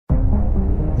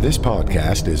This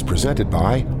podcast is presented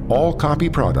by All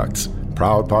Copy Products,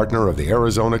 proud partner of the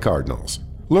Arizona Cardinals.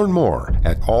 Learn more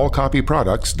at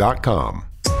allcopyproducts.com.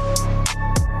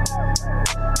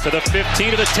 To the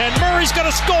 15, to the 10. Murray's going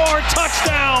to score.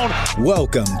 Touchdown.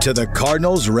 Welcome to the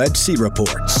Cardinals Red Sea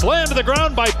Report. Slammed to the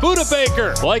ground by Budda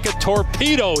Baker. Like a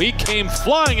torpedo, he came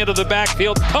flying into the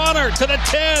backfield. Connor to the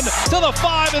 10, to the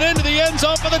 5, and into the end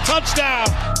zone for the touchdown.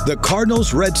 The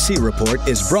Cardinals Red Sea Report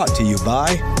is brought to you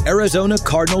by Arizona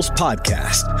Cardinals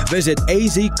Podcast. Visit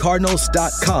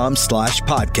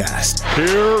azcardinals.com/podcast.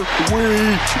 Here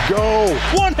we go.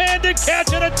 One-handed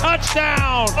catch and a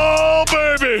touchdown. Oh,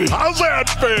 baby. How's that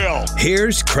feel?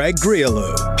 Here's Craig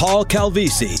Grialou, Paul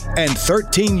Calvisi, and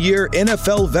 13-year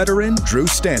NFL veteran Drew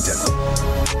Stanton.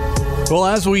 Well,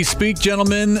 as we speak,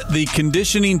 gentlemen, the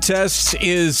conditioning test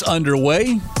is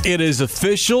underway. It is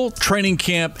official. Training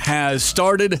camp has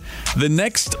started. The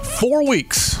next 4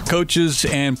 weeks, coaches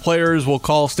and players will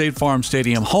call State Farm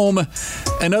Stadium home.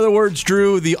 In other words,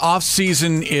 Drew, the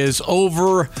offseason is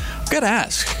over. I've got to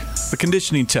ask, the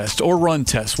conditioning test or run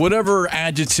test, whatever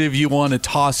adjective you want to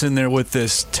toss in there with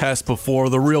this test before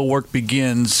the real work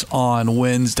begins on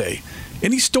Wednesday.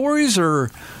 Any stories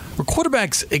or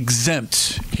quarterbacks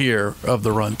exempt here of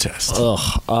the run test?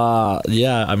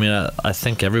 Yeah, I mean, I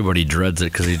think everybody dreads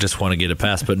it because you just want to get it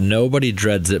passed, but nobody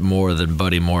dreads it more than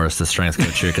Buddy Morris, the strength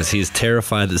coach here, because he's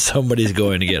terrified that somebody's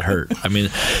going to get hurt. I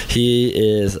mean, he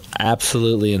is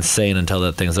absolutely insane until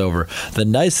that thing's over. The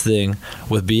nice thing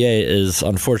with BA is,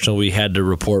 unfortunately, we had to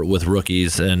report with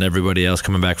rookies and everybody else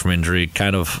coming back from injury,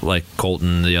 kind of like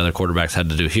Colton, the other quarterbacks had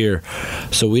to do here.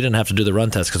 So we didn't have to do the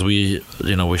run test because we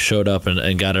showed up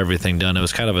and got everything done. It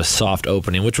was kind of a soft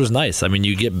opening, which was nice. I mean,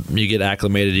 you get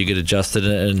acclimated, you get adjusted,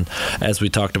 and as we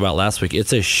talked about last week,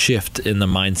 it's a shift in the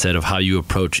mindset of how you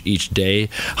approach each day,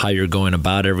 how you're going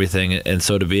about everything, and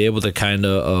so to be able to kind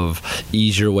of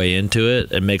ease your way into it,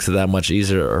 it makes it that much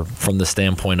easier from the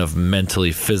standpoint of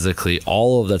mentally, physically,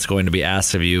 all of that's going to be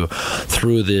asked of you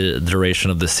through the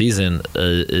duration of the season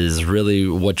is really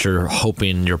what you're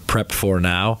hoping you're prepped for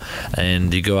now,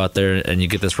 and you go out there and you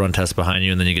get this run test behind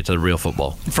you, and then you get to the real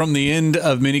football. From the end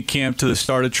of minicamp to the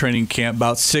start of training camp,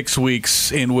 about 6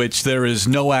 weeks in which there is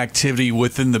no activity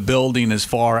within the building as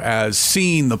far as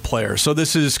seeing the player. So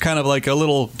this is kind of like a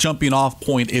little jumping off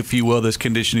point, if you will, this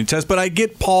conditioning test. But I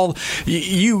get, Paul,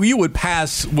 you would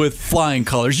pass with flying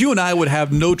colors. You and I would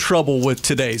have no trouble with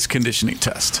today's conditioning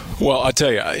test. Well, I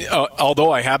tell you,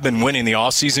 although I have been winning the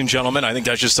offseason, gentlemen, I think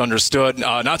that's just understood.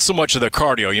 Not so much of the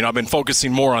cardio. I've been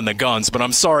focusing more on the guns. But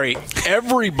I'm sorry,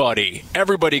 everybody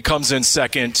comes in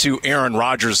second to Aaron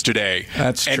Rodgers today.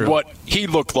 That's true. And what he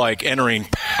looked like entering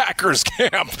Packers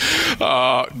camp,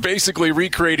 basically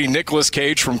recreating Nicolas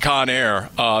Cage from Con Air.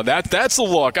 That's the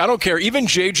look. I don't care. Even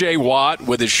J.J. Watt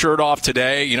with his shirt off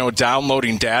today,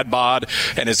 downloading dad bod,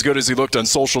 and as good as he looked on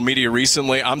social media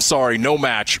recently, I'm sorry, no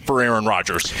match for Aaron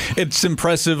Rodgers. It's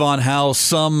impressive on how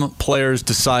some players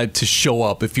decide to show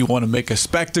up if you want to make a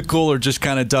spectacle or just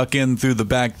kind of duck in through the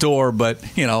back door, but,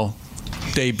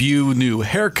 debut new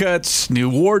haircuts, new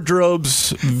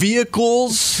wardrobes,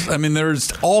 vehicles. I mean, there's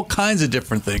all kinds of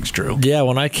different things, Drew. Yeah,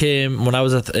 when I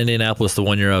was at Indianapolis the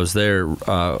one year I was there,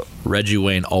 Reggie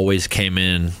Wayne always came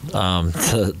in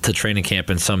to training camp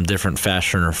in some different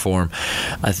fashion or form.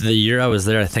 The year I was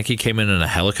there, I think he came in a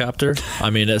helicopter.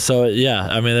 I mean, so yeah,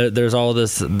 I mean, there's all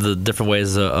the different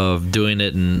ways of doing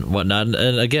it and whatnot.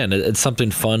 And again, it's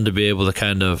something fun to be able to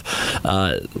kind of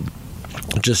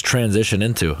just transition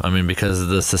into. I mean, because of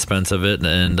the suspense of it,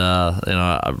 and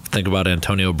I think about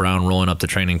Antonio Brown rolling up to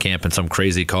training camp in some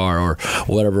crazy car or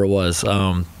whatever it was.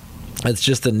 It's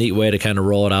just a neat way to kind of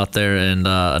roll it out there and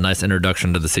a nice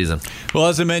introduction to the season. Well,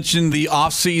 as I mentioned, the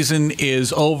offseason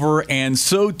is over, and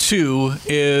so too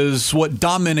is what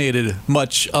dominated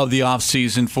much of the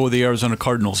offseason for the Arizona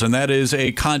Cardinals, and that is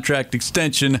a contract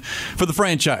extension for the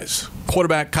franchise.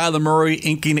 Quarterback Kyler Murray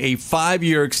inking a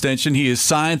 5-year extension. He is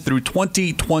signed through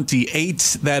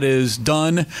 2028. That is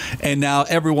done, and now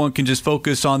everyone can just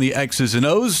focus on the X's and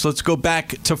O's. Let's go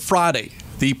back to Friday,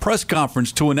 the press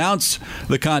conference to announce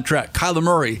the contract. Kyler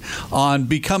Murray on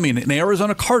becoming an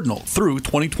Arizona Cardinal through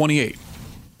 2028.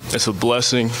 It's a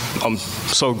blessing. I'm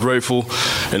so grateful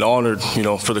and honored,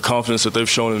 for the confidence that they've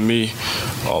shown in me,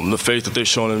 the faith that they've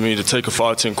shown in me to take a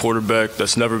 5'10" quarterback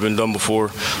that's never been done before.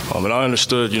 And I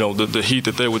understood, the heat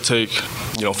that they would take,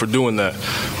 for doing that.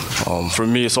 For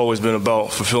me, it's always been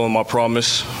about fulfilling my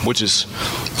promise, which is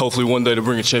hopefully one day to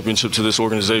bring a championship to this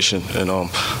organization. And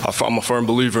I'm a firm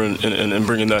believer in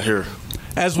bringing that here.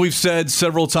 As we've said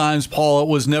several times, Paul, it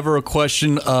was never a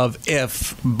question of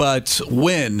if, but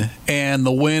when. And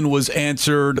the when was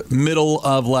answered middle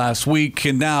of last week.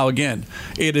 And now, again,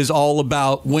 it is all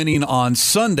about winning on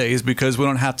Sundays because we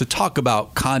don't have to talk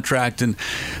about contract and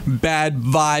bad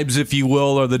vibes, if you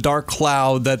will, or the dark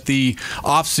cloud that the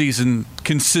offseason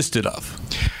consisted of.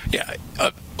 Yeah.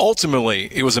 Ultimately,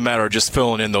 it was a matter of just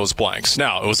filling in those blanks.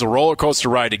 Now, it was a roller coaster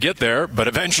ride to get there, but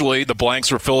eventually the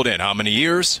blanks were filled in. How many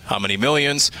years? How many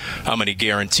millions? How many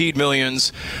guaranteed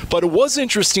millions? But it was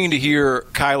interesting to hear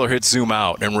Kyler Hitt zoom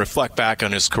out and reflect back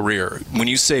on his career. When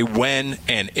you say when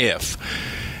and if,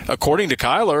 according to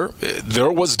Kyler,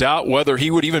 there was doubt whether he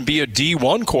would even be a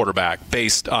D1 quarterback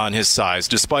based on his size,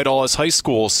 despite all his high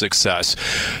school success.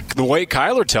 The way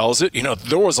Kyler tells it,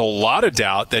 there was a lot of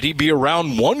doubt that he'd be a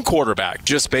round one quarterback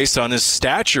just based on his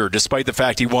stature, despite the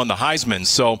fact he won the Heisman.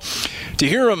 So to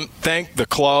hear him thank the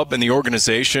club and the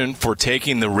organization for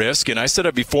taking the risk, and I said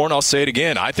it before and I'll say it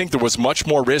again, I think there was much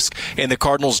more risk in the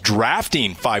Cardinals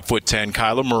drafting 5'10"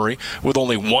 Kyler Murray with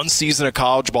only one season of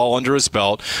college ball under his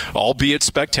belt, albeit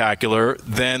spectacular,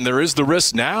 then there is the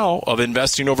risk now of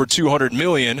investing over $200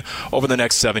 million over the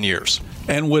next 7 years.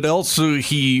 And what else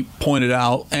he pointed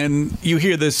out, and you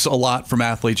hear this a lot from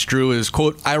athletes, Drew, is,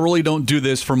 quote, I really don't do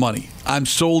this for money. I'm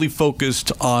solely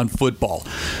focused on football.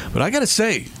 But I got to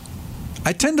say,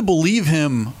 I tend to believe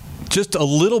him just a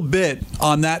little bit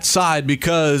on that side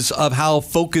because of how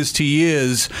focused he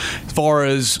is as far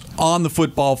as on the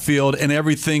football field and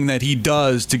everything that he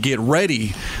does to get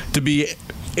ready to be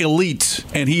elite,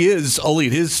 and he is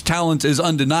elite. His talent is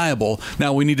undeniable.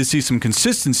 Now we need to see some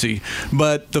consistency,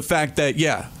 but the fact that,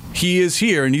 he is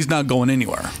here and he's not going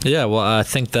anywhere. Yeah, well, I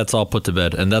think that's all put to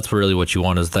bed, and that's really what you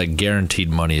want, is that guaranteed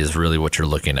money is really what you're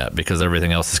looking at, because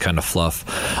everything else is kind of fluff,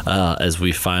 as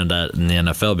we find that in the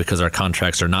NFL, because our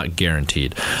contracts are not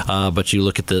guaranteed. But you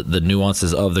look at the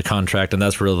nuances of the contract, and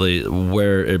that's really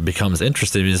where it becomes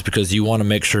interesting, is because you want to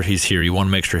make sure he's here. You want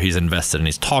to make sure he's invested, and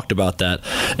he's talked about that,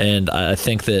 and I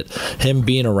think that him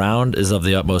being around is of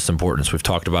the utmost importance. We've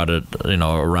talked about it,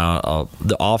 around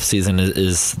the offseason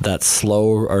is that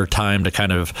slow time to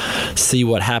kind of see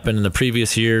what happened in the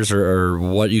previous years or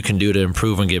what you can do to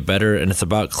improve and get better, and it's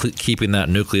about keeping that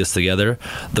nucleus together.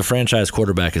 The franchise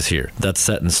quarterback is here. That's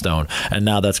set in stone, and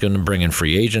now that's going to bring in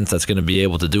free agents. That's going to be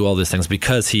able to do all these things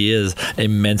because he is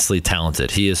immensely talented.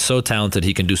 He is so talented.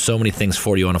 He can do so many things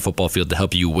for you on a football field to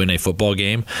help you win a football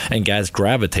game, and guys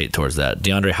gravitate towards that.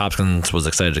 DeAndre Hopkins was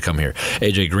excited to come here.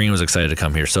 AJ Green was excited to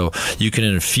come here. So you can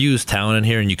infuse talent in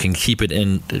here, and you can keep it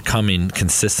in coming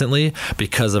consistently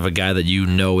because of a guy that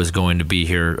is going to be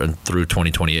here through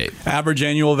 2028. Average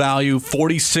annual value,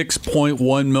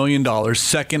 $46.1 million,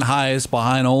 second highest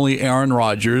behind only Aaron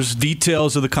Rodgers.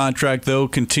 Details of the contract, though,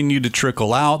 continue to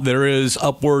trickle out. There is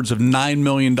upwards of $9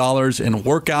 million in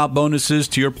workout bonuses.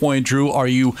 To your point, Drew, are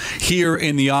you here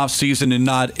in the offseason and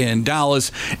not in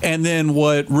Dallas? And then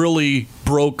what really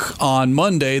broke on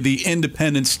Monday, the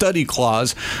independent study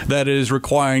clause that is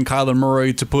requiring Kyler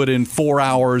Murray to put in 4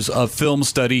 hours of film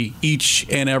study each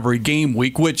and every game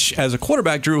week, which as a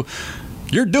quarterback, Drew,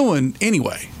 you're doing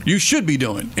anyway. You should be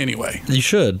doing anyway. You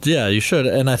should. Yeah, you should.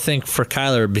 And I think for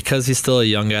Kyler, because he's still a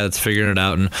young guy that's figuring it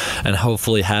out, and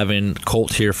hopefully having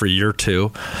Colt here for year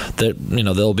two, that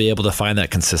they'll be able to find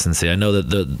that consistency. I know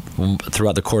that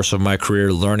throughout the course of my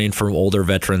career, learning from older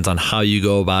veterans on how you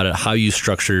go about it, how you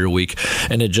structure your week,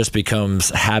 and it just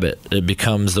becomes habit. It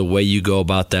becomes the way you go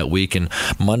about that week. And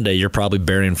Monday, you're probably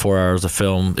burying 4 hours of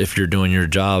film if you're doing your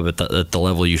job at the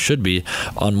level you should be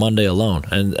on Monday alone.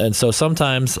 And so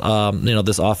sometimes,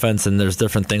 this offense, and there's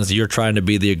different things. You're trying to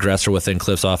be the aggressor within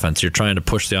Cliff's offense. You're trying to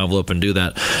push the envelope and do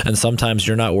that. And sometimes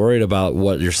you're not worried about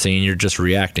what you're seeing. You're just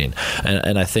reacting.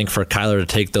 And I think for Kyler to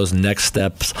take those next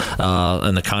steps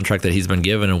in the contract that he's been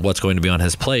given and what's going to be on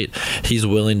his plate, he's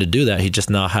willing to do that. He just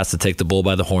now has to take the bull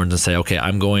by the horns and say, okay,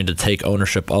 I'm going to take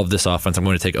ownership of this offense. I'm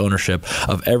going to take ownership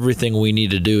of everything we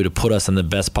need to do to put us in the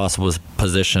best possible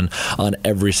position on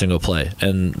every single play.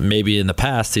 And maybe in the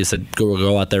past, he said,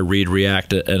 go out there,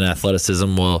 react, and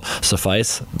athleticism will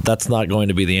suffice. That's not going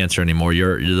to be the answer anymore.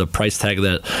 You're the price tag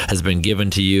that has been given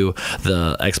to you,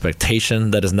 the expectation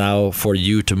that is now for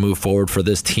you to move forward, for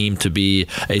this team to be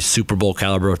a Super Bowl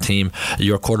caliber team.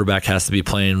 Your quarterback has to be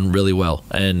playing really well,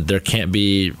 and there can't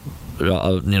be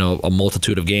a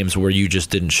multitude of games where you just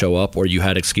didn't show up or you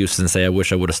had excuses and say, I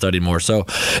wish I would have studied more. So,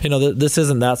 this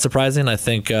isn't that surprising. I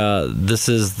think this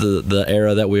is the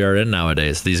era that we are in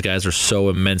nowadays. These guys are so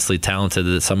immensely talented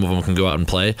that some of them can go out and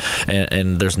play,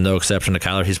 and there's no exception to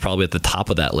Kyler. He's probably at the top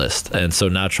of that list. And so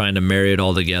now trying to marry it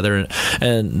all together,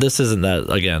 and this isn't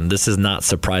that, again, this is not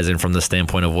surprising from the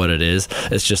standpoint of what it is.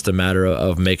 It's just a matter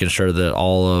of making sure that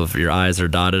all of your I's are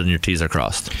dotted and your T's are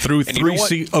crossed. Through three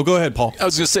seasons. Oh, go ahead, Paul. I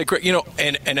was going to say, Greg,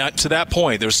 and to that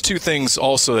point, there's two things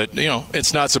also that,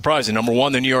 it's not surprising. Number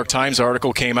one, the New York Times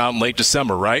article came out in late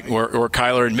December, right, where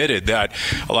Kyler admitted that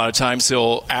a lot of times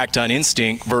he'll act on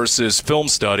instinct versus film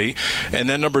study. And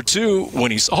then number two,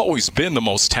 when he's always been the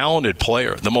most talented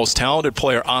player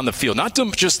on the field, not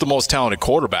just the most talented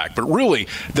quarterback, but really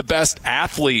the best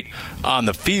athlete on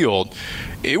the field,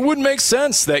 it would make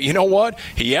sense that,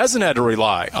 he hasn't had to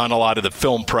rely on a lot of the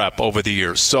film prep over the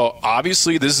years. So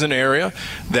obviously this is an area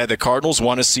that the Cardinals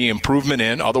want to see improvement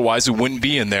in. Otherwise it wouldn't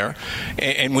be in there.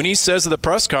 And when he says at the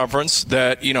press conference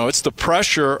that, it's the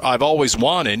pressure I've always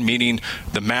wanted, meaning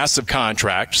the massive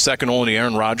contract, second only to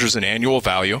Aaron Rodgers in annual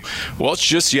value, well, it's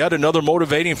just yet another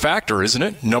motivating factor, isn't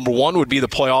it? Number one would be the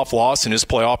playoff loss and his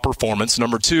playoff performance.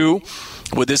 Number two,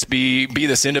 would this be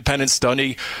this independent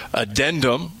study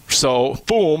addendum? So,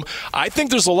 boom. I think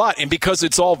there's a lot. And because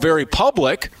it's all very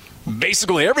public,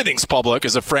 basically everything's public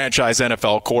as a franchise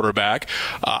NFL quarterback,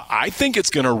 I think it's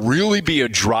going to really be a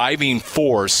driving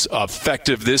force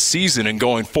effective this season and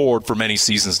going forward for many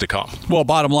seasons to come. Well,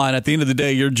 bottom line, at the end of the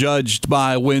day, you're judged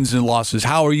by wins and losses.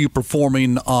 How are you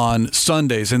performing on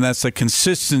Sundays? And that's the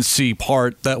consistency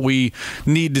part that we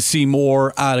need to see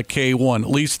more out of K1, at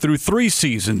least through 3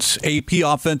 seasons. AP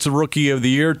Offensive Rookie of the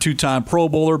Year, 2-time Pro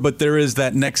Bowler, but there is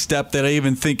that next step that I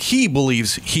even think he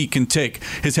believes he can take.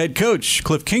 His head coach,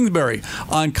 Cliff Kingsbury,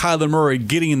 on Kyler Murray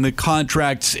getting the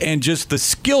contracts and just the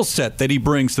skill set that he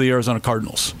brings to the Arizona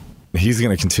Cardinals. He's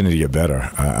going to continue to get better.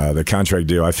 The contract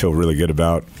deal I feel really good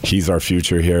about. He's our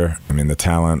future here. I mean, the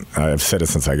talent, I've said it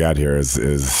since I got here, is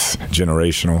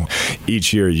generational.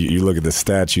 Each year you look at the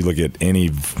stats, you look at any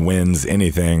wins,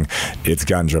 anything, it's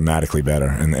gotten dramatically better.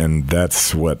 And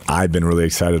that's what I've been really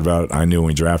excited about. I knew when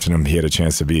we drafted him, he had a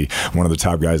chance to be one of the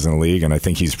top guys in the league, and I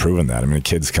think he's proven that. I mean, the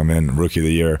kids come in, Rookie of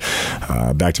the Year,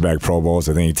 back-to-back Pro Bowls.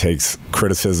 I think he takes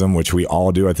criticism, which we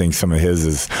all do. I think some of his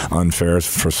is unfair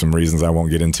for some reasons I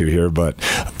won't get into here. But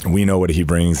we know what he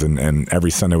brings, and every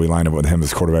Sunday we line up with him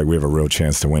as quarterback, we have a real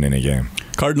chance to win any game.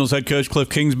 Cardinals head coach Cliff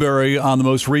Kingsbury on the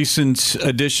most recent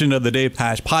edition of the Dave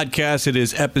Pasch podcast. It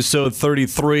is episode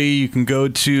 33. You can go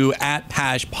to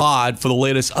 @PaschPod for the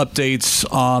latest updates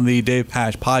on the Dave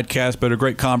Pasch podcast. But a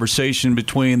great conversation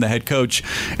between the head coach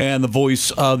and the voice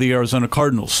of the Arizona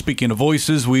Cardinals. Speaking of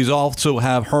voices, we also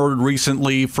have heard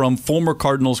recently from former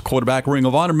Cardinals quarterback, Ring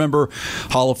of Honor member,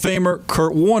 Hall of Famer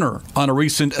Kurt Warner on a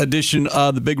recent edition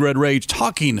of the Big Red Rage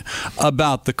talking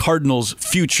about the Cardinals'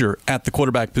 future at the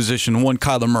quarterback position. One,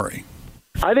 Kyler Murray.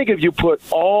 I think if you put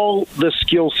all the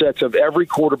skill sets of every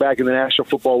quarterback in the National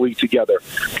Football League together,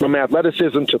 from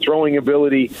athleticism to throwing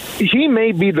ability, he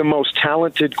may be the most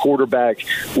talented quarterback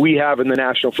we have in the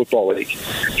National Football League.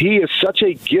 He is such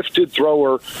a gifted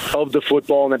thrower of the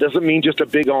football, and that doesn't mean just a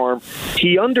big arm.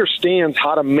 He understands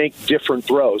how to make different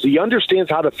throws. He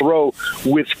understands how to throw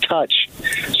with touch.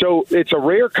 So it's a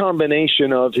rare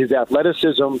combination of his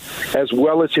athleticism as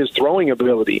well as his throwing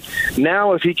ability.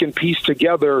 Now, if he can piece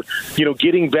together,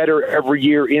 getting better every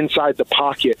year inside the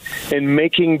pocket and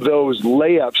making those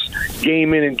layups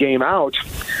game in and game out,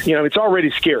 it's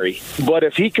already scary. But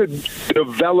if he could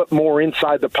develop more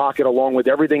inside the pocket along with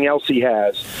everything else he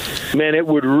has, man, it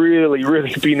would really,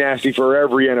 really be nasty for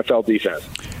every NFL defense.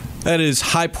 That is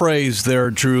high praise there,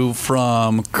 Drew,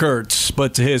 from Kurtz.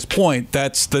 But to his point,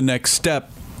 that's the next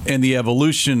step in the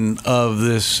evolution of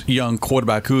this young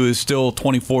quarterback who is still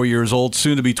 24 years old,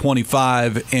 soon to be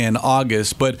 25 in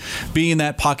August. But being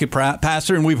that pocket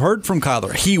passer, and we've heard from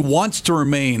Kyler, he wants to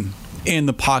remain in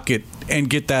the pocket and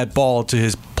get that ball to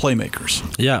his playmakers.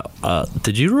 Yeah.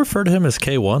 Did you refer to him as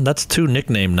K1? That's 2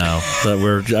 nickname now.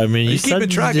 You said keeping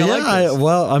track. I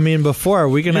like this. Before, are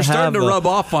we going to have to rub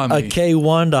off on me. A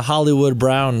K1 to Hollywood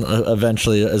Brown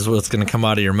eventually is what's going to come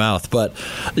out of your mouth. But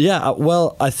yeah,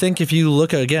 well, I think if you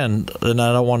look again, and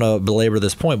I don't want to belabor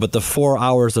this point, but the 4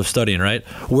 hours of studying, right?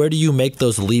 Where do you make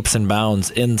those leaps and bounds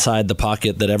inside the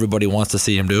pocket that everybody wants to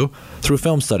see him do? Through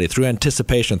film study, through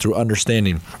anticipation, through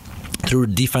understanding. through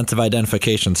defensive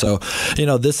identification. So,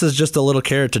 this is just a little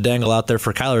carrot to dangle out there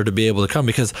for Kyler to be able to come,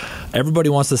 because everybody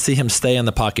wants to see him stay in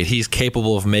the pocket. He's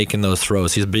capable of making those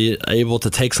throws. He's able to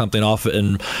take something off it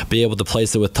and be able to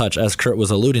place it with touch, as Kurt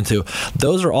was alluding to.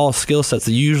 Those are all skill sets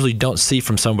that you usually don't see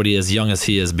from somebody as young as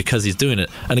he is, because he's doing it.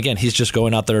 And again, he's just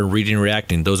going out there and reading and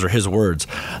reacting. Those are his words.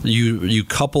 You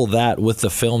couple that with the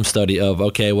film study of,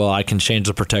 okay, well, I can change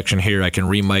the protection here. I can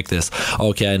remike this.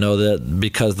 Okay, I know that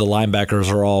because the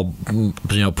linebackers are all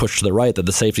pushed to the right, that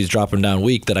the safety's dropping down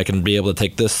weak, that I can be able to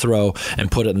take this throw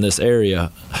and put it in this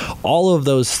area. All of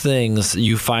those things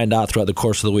you find out throughout the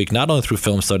course of the week, not only through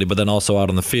film study, but then also out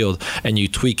on the field, and you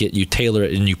tweak it, you tailor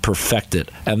it, and you perfect it.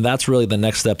 And that's really the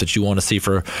next step that you want to see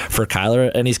for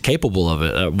Kyler, and he's capable of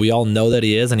it. We all know that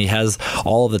he is, and he has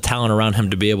all of the talent around him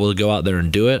to be able to go out there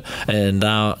and do it. And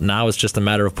now it's just a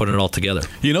matter of putting it all together.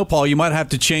 Paul, you might have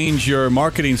to change your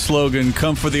marketing slogan,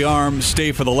 come for the arm,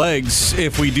 stay for the legs,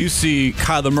 if we do see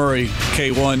Kyler Murray,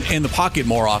 K1, in the pocket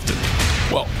more often.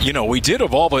 Well, we did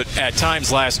evolve it at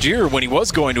times last year when he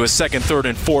was going to his second, third,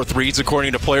 and fourth reads,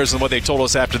 according to players, and what they told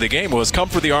us after the game was come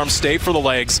for the arm, stay for the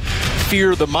legs,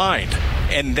 fear the mind.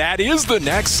 And that is the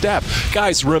next step.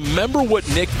 Guys, remember what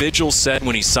Nick Vigil said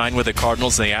when he signed with the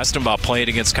Cardinals and they asked him about playing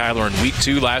against Kyler in Week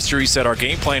 2 last year? He said our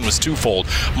game plan was twofold.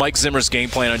 Mike Zimmer's game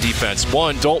plan on defense.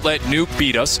 1, don't let Nuke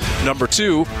beat us. Number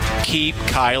 2, keep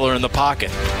Kyler in the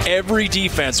pocket. Every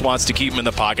defense wants to keep him in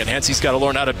the pocket. Hence, he's got to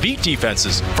learn how to beat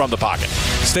defenses from the pocket.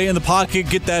 Stay in the pocket,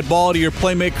 get that ball to your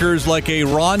playmakers like a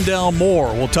Rondale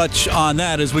Moore. We'll touch on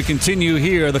that as we continue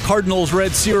here. The Cardinals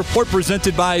Red Sea Report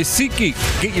presented by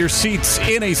SeatGeek. Get your seats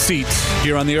in a seat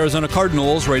here on the Arizona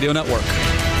Cardinals Radio Network.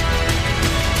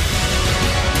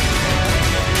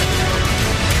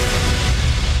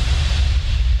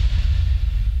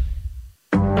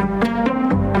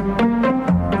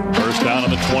 First down on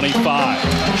the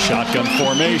 25. Shotgun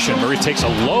formation. Murray takes a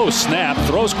low snap,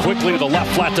 throws quickly to the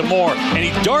left flat to Moore, and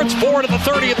he darts forward at the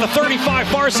 30, at the 35,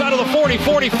 far side of the 40,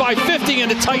 45, 50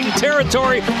 into Titan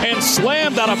territory, and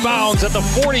slammed out of bounds at the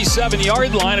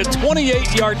 47-yard line. A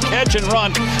 28-yard catch and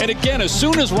run. And again, as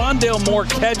soon as Rondale Moore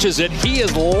catches it, he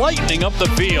is lightning up the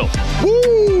field.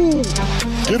 Woo!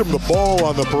 Get him the ball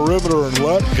on the perimeter and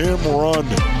let him run.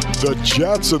 The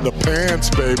Jets in the pants,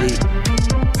 baby.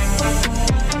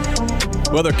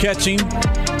 Whether catching,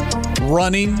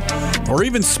 running, or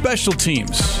even special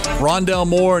teams, Rondale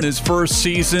Moore in his first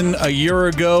season a year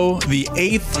ago, the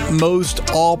 8th most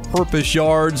all-purpose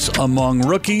yards among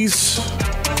rookies,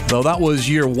 though that was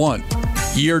year 1.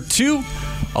 Year 2,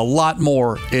 a lot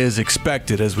more is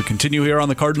expected as we continue here on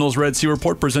the Cardinals Red Sea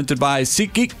Report presented by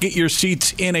SeatGeek. Get your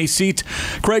seats in a seat.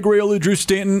 Craig Grialou, Drew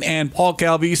Stanton, and Paul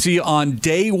Calvisi on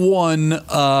day 1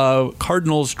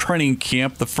 Cardinals training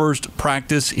camp. The first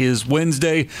practice is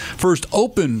Wednesday. First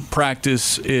open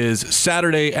practice is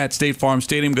Saturday at State Farm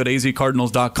Stadium. Go to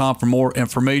azcardinals.com for more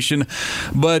information.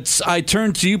 But I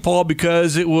turn to you, Paul,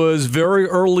 because it was very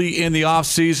early in the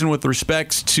offseason with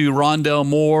respects to Rondale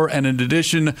Moore, and in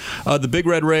addition, the Big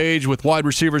Red Rage with wide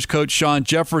receivers coach Sean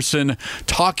Jefferson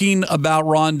talking about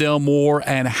Rondale Moore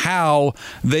and how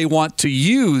they want to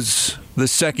use the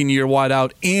second-year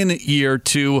wideout in year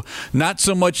 2. Not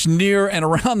so much near and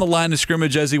around the line of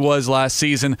scrimmage as he was last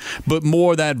season, but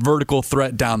more that vertical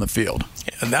threat down the field.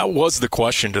 And that was the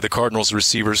question to the Cardinals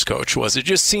receivers coach, was it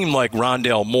just seemed like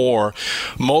Rondale Moore,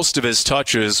 most of his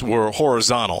touches were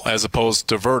horizontal as opposed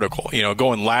to vertical,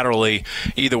 going laterally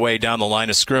either way down the line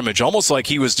of scrimmage, almost like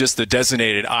he was just the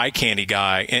designated eye candy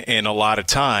guy in a lot of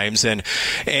times. And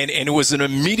it was an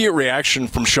immediate reaction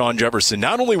from Sean Jefferson,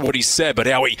 not only what he said, but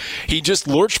how he just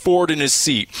lurched forward in his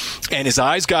seat and his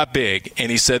eyes got big,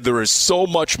 and he said there is so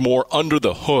much more under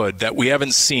the hood that we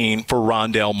haven't seen for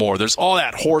Rondale Moore. There's all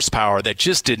that horsepower that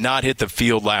just did not hit the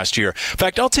field last year. In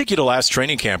fact, I'll take you to last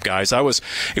training camp, guys. It was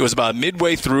about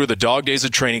midway through the dog days of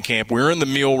training camp. We were in the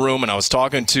meal room, and I was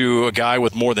talking to a guy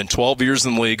with more than 12 years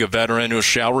in the league, a veteran who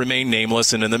shall remain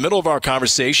nameless, and in the middle of our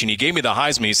conversation, he gave me the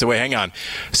Heisman. He said, wait, hang on.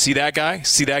 See that guy?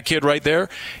 See that kid right there?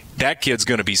 That kid's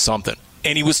going to be something.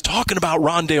 And he was talking about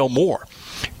Rondale Moore.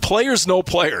 Players know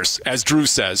players, as Drew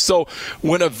says. So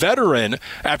when a veteran,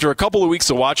 after a couple of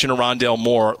weeks of watching Rondale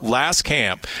Moore last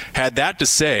camp, had that to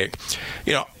say,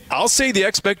 I'll say the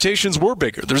expectations were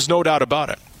bigger. There's no doubt about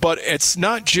it. But it's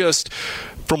not just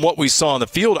from what we saw on the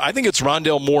field, I think it's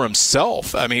Rondale Moore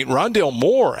himself. I mean, Rondale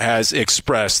Moore has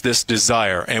expressed this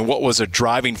desire and what was a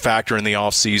driving factor in the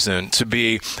offseason to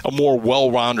be a more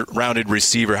well-rounded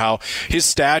receiver, how his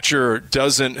stature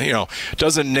doesn't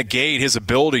negate his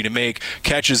ability to make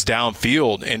catches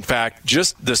downfield. In fact,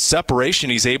 just the separation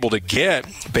he's able to get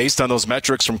based on those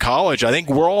metrics from college, I think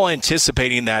we're all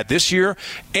anticipating that this year,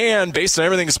 and based on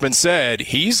everything that's been said,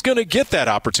 he's going to get that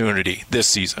opportunity this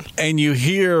season. And you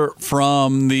hear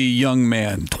from the young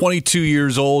man, 22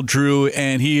 years old, Drew,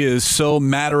 and he is so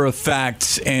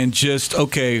matter-of-fact and just,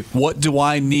 okay, what do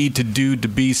I need to do to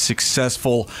be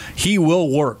successful? He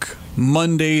will work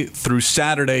Monday through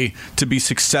Saturday to be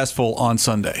successful on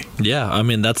Sunday. Yeah, I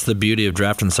mean, that's the beauty of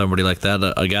drafting somebody like that,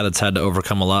 a guy that's had to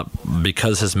overcome a lot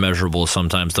because his measurables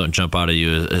sometimes don't jump out at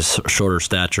you, his shorter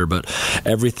stature, but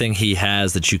everything he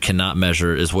has that you cannot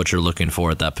measure is what you're looking for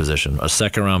at that position. A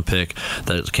second-round pick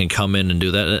that can come in and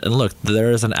do that. And look,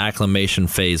 there is an acclimation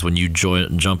phase when you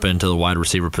jump into the wide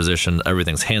receiver position.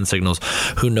 Everything's hand signals.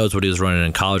 Who knows what he was running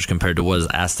in college compared to what is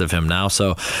asked of him now?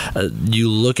 So you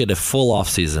look at a full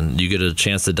offseason, you get a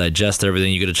chance to digest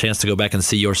everything. You get a chance to go back and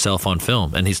see yourself on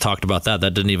film. And he's talked about that.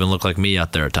 That didn't even look like me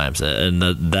out there at times. And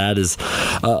that is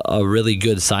a really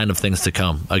good sign of things to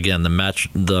come. Again,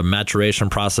 the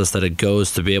maturation process that it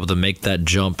goes to be able to make that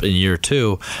jump in year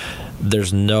 2,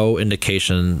 there's no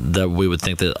indication that we would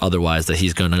think that otherwise, that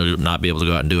he's going to not be able to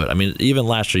go out and do it. I mean, even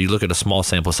last year, you look at a small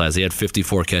sample size. He had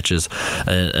 54 catches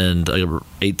and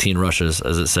 18 rushes,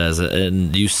 as it says.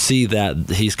 And you see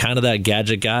that he's kind of that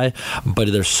gadget guy,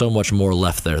 but there's so much more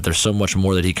left there. There's so much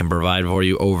more that he can provide for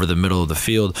you over the middle of the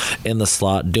field, in the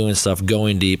slot, doing stuff,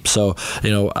 going deep. So,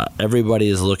 everybody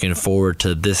is looking forward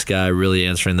to this guy really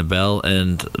answering the bell.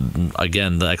 And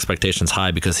again, the expectation's high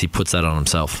because he puts that on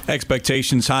himself.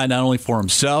 Expectations high not only for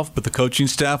himself, but the coaching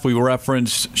staff. We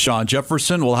referenced Shawn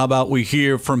Jefferson. Well, how about we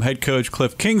hear from head coach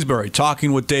Cliff Kingsbury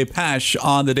talking with Dave Pasch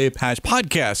on the Dave Pasch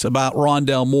podcast about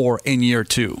Rondale Moore in year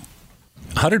 2.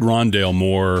 How did Rondale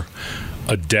Moore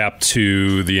adapt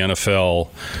to the NFL,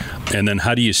 and then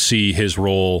how do you see his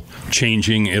role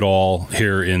changing at all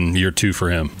here in year 2 for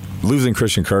him? Losing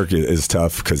Christian Kirk is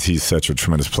tough because he's such a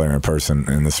tremendous player in person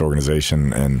in this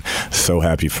organization, and so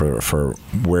happy for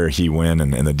where he went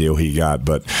and the deal he got.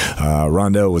 But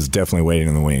Rondale was definitely waiting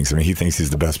in the wings. I mean, he thinks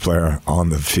he's the best player on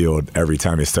the field every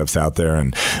time he steps out there,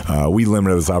 and we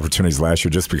limited those opportunities last year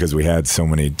just because we had so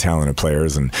many talented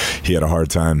players, and he had a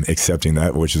hard time accepting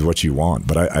that, which is what you want.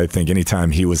 But I think anytime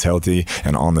he was healthy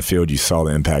and on the field, you saw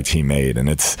the impact he made, and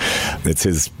it's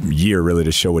his year really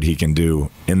to show what he can do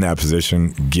in that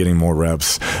position, getting more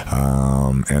reps,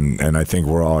 and I think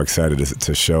we're all excited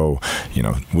to show,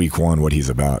 week 1 what he's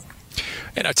about.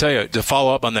 And I tell you, to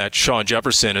follow up on that, Shawn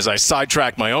Jefferson, as I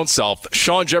sidetrack my own self,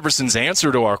 Shawn Jefferson's answer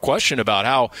to our question about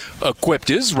how equipped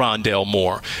is Rondale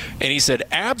Moore, and he said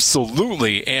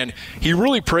absolutely, and he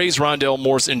really praised Rondale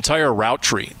Moore's entire route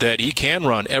tree, that he can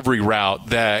run every route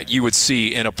that you would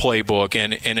see in a playbook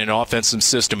and in an offensive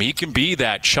system. He can be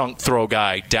that chunk throw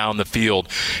guy down the field.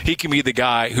 He can be the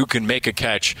guy who can make a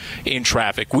catch in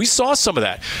traffic. We saw some of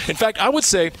that. In fact, I would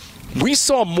say we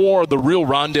saw more of the real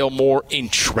Rondale Moore in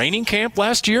training camp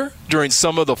last year during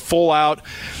some of the full-out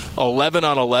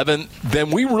 11-on-11 than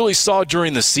we really saw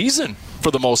during the season for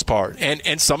the most part.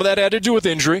 And some of that had to do with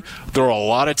injury. There were a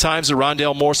lot of times that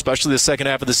Rondale Moore, especially the second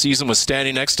half of the season, was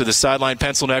standing next to the sideline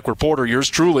pencil neck reporter, yours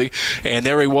truly, and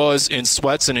there he was in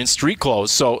sweats and in street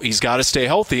clothes. So he's got to stay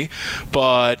healthy.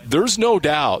 But there's no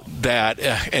doubt that,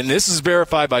 and this is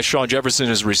verified by Shawn Jefferson,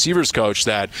 his receivers coach,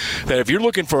 that if you're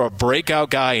looking for a breakout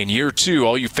guy in year 2,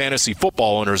 all you fantasy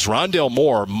football owners, Rondale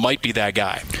Moore might be that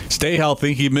guy. Stay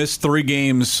healthy. He missed 3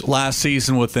 games last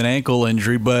season with an ankle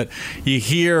injury, but you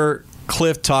hear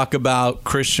Cliff talk about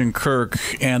Christian Kirk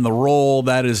and the role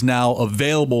that is now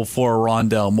available for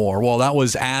Rondale Moore. Well, that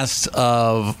was asked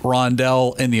of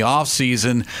Rondale in the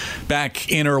offseason back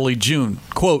in early June.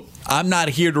 Quote, "I'm not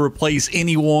here to replace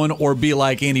anyone or be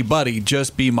like anybody,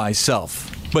 just be myself."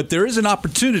 But there is an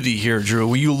opportunity here, Drew.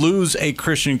 When you lose a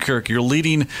Christian Kirk, you're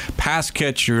leading pass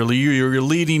catcher, you're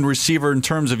leading receiver in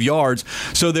terms of yards.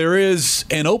 So there is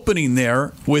an opening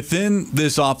there within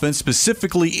this offense,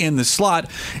 specifically in the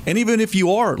slot. And even if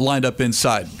you are lined up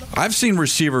inside, I've seen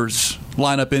receivers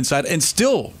line up inside and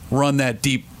still run that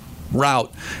deep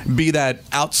route, be that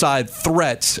outside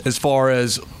threat as far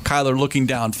as Kyler looking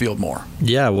downfield more?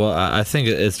 Yeah, well, I think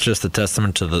it's just a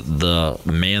testament to the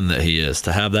man that he is,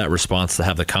 to have that response, to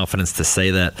have the confidence to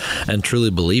say that and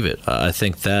truly believe it. I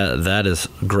think that is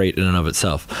great in and of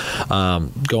itself.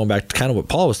 Going back to kind of what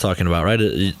Paul was talking about, right?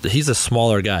 He's a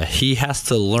smaller guy. He has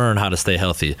to learn how to stay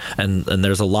healthy, and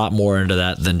there's a lot more into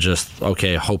that than just,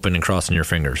 okay, hoping and crossing your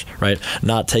fingers, right?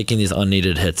 Not taking these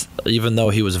unneeded hits. Even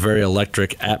though he was very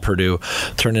electric at Purdue,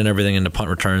 turning everything into punt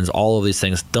returns, all of these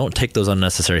things, don't take those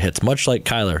unnecessary hits, much like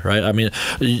Kyler, right? I mean,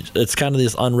 it's kind of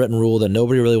this unwritten rule that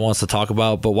nobody really wants to talk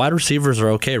about, but wide receivers are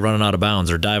okay running out of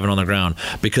bounds or diving on the ground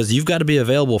because you've got to be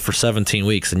available for 17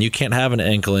 weeks, and you can't have an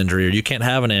ankle injury, or you can't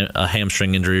have a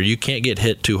hamstring injury, or you can't get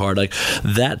hit too hard. Like,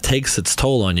 that takes its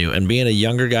toll on you. And being a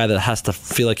younger guy that has to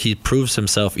feel like he proves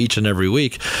himself each and every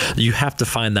week, you have to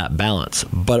find that balance.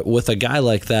 But with a guy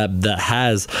like that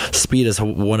has speed as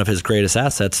one of his greatest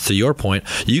assets, to your point,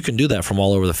 you can do that from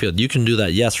all over the field. You can do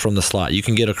that, yes, from the slot. You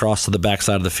can get across to the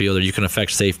backside of the field, or you can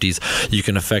affect safeties. You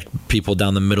can affect people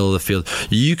down the middle of the field.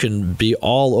 You can be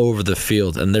all over the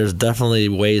field, and there's definitely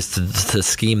ways to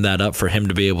scheme that up for him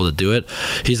to be able to do it.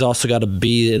 He's also got to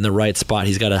be in the right spot.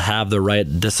 He's got to have the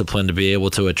right discipline to be able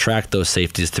to attract those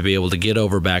safeties, to be able to get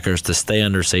over backers, to stay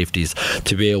under safeties,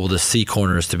 to be able to see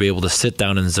corners, to be able to sit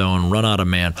down in zone, run out of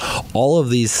man. All of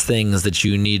these things that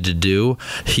you need to do,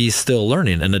 he's still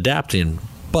learning and adapting.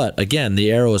 But again,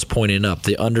 the arrow is pointing up.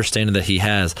 The understanding that he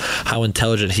has, how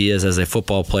intelligent he is as a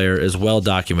football player, is well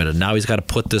documented. Now he's got to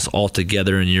put this all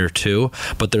together in year 2,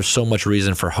 but there's so much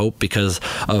reason for hope because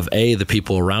of the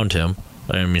people around him.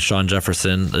 I mean, Sean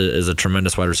Jefferson is a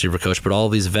tremendous wide receiver coach, but all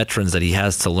these veterans that he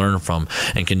has to learn from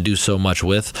and can do so much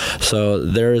with. So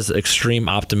there is extreme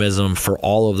optimism for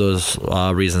all of those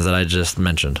reasons that I just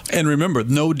mentioned. And remember,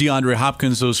 no DeAndre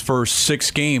Hopkins those first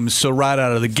 6 games. So right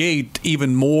out of the gate,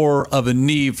 even more of a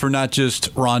need for not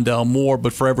just Rondale Moore,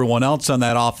 but for everyone else on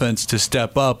that offense to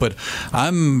step up. But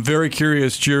I'm very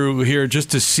curious, Drew, here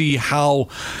just to see how.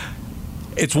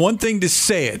 It's one thing to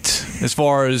say it as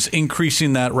far as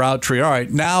increasing that route tree. All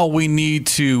right, now we need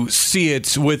to see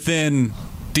it within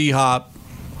D-Hop,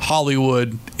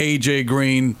 Hollywood, A.J.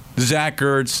 Green, Zach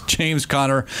Ertz, James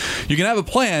Conner. You can have a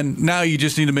plan. Now you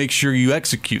just need to make sure you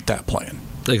execute that plan.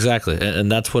 Exactly,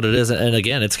 and that's what it is. And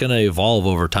again, it's going to evolve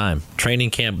over time.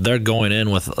 Training camp, they're going in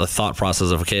with a thought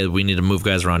process of, okay, we need to move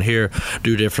guys around here,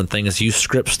 do different things. You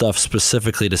script stuff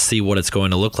specifically to see what it's going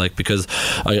to look like because,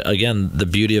 again, the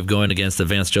beauty of going against the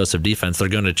Vance Joseph defense, they're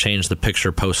going to change the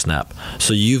picture post-snap.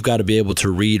 So you've got to be able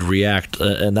to read, react,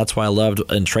 and that's why I loved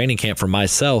in training camp for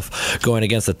myself going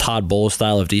against the Todd Bowles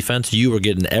style of defense. You were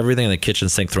getting everything in the kitchen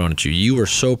sink thrown at you. You were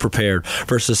so prepared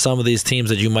versus some of these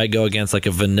teams that you might go against like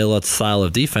a vanilla style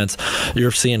of defense. You're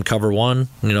seeing cover 1,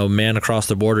 man across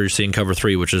the border. You're seeing cover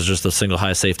 3, which is just a single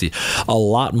high safety. A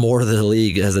lot more of the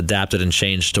league has adapted and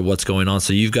changed to what's going on.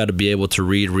 So you've got to be able to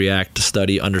read, react,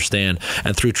 study, understand.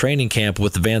 And through training camp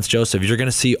with Vance Joseph, you're going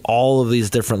to see all of these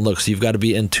different looks. You've got to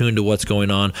be in tune to what's going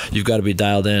on. You've got to be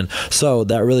dialed in. So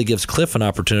that really gives Cliff an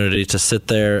opportunity to sit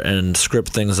there and script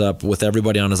things up with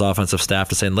everybody on his offensive staff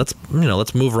to say, let's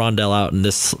move Rondale out in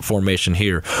this formation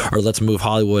here, or let's move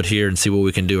Hollywood here and see what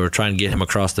we can do, or try and get him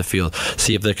across the field,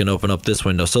 see if they can open up this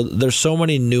window. So there's so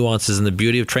many nuances, and the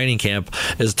beauty of training camp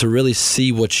is to really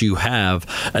see what you have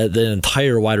at the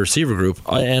entire wide receiver group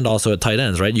and also at tight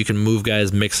ends, right? You can move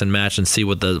guys, mix and match, and see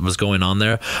what was going on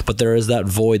there, but there is that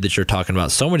void that you're talking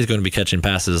about. Somebody's going to be catching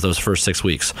passes those first 6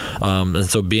 weeks, and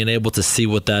so being able to see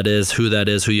what that is, who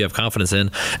you have confidence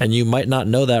in, and you might not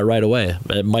know that right away.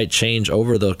 It might change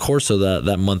over the course of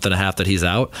that month and a half that he's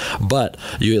out, but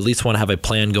you at least want to have a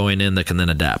plan going in that can then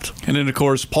adapt. And then, of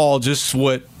course, Paul, just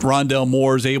what Rondale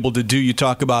Moore is able to do. You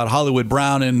talk about Hollywood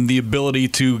Brown and the ability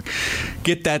to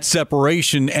get that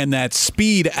separation and that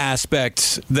speed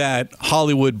aspect that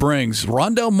Hollywood brings.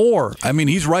 Rondale Moore, I mean,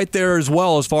 he's right there as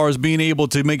well as far as being able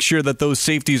to make sure that those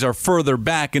safeties are further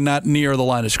back and not near the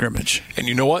line of scrimmage. And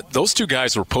you know what? Those two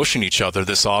guys were pushing each other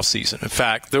this offseason. In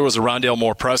fact, there was a Rondale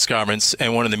Moore press conference,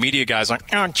 and one of the media guys like,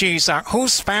 oh, geez,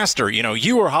 who's faster?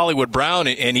 You or Hollywood Brown?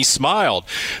 And he smiled.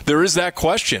 There is that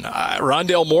question.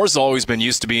 Rondale Moore's always been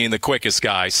used to being the quickest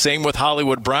guy. Same with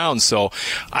Hollywood Brown. So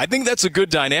I think that's a good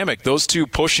dynamic, those two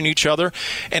pushing each other.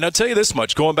 And I'll tell you this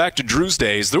much, going back to Drew's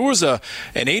days, there was an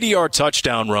 80-yard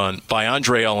touchdown run by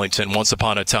Andre Ellington once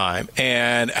upon a time.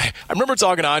 And I remember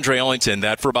talking to Andre Ellington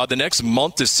that for about the next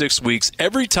month to 6 weeks,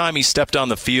 every time he stepped on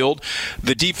the field,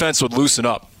 the defense would loosen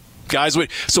up. Guys,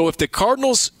 so if the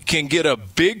Cardinals can get a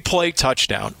big play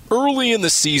touchdown early in the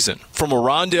season from a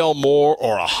Rondale Moore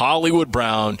or a Hollywood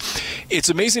Brown, it's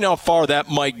amazing how far that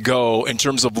might go in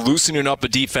terms of loosening up a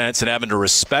defense and having to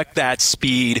respect that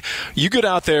speed. You get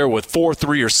out there with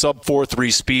 4.3 or sub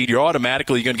 4.3 speed, you're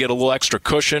automatically going to get a little extra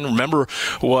cushion. Remember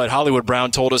what Hollywood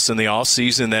Brown told us in the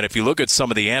offseason, that if you look at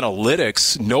some of the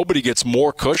analytics, nobody gets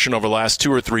more cushion over the last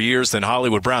 2 or 3 years than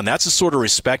Hollywood Brown. That's the sort of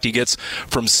respect he gets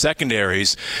from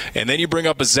secondaries. And then you bring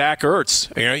up a Zach Ertz.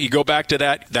 You go back to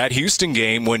that Houston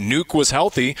game when Nuke was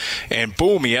healthy, and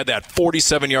boom, he had that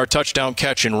 47-yard touchdown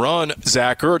catch and run.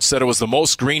 Zach Ertz said it was the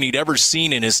most green he'd ever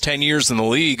seen in his 10 years in the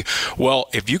league. Well,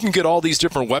 if you can get all these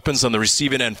different weapons on the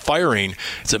receiving end firing,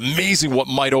 it's amazing what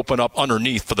might open up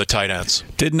underneath for the tight ends.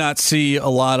 Did not see a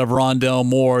lot of Rondale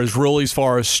Moore as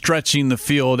far as stretching the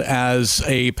field as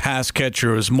a pass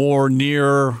catcher. It was more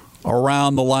near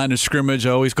around the line of scrimmage.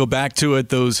 I always go back to it,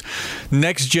 those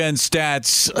next-gen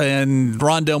stats, and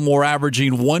Rondale Moore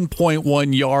averaging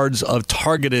 1.1 yards of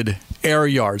targeted air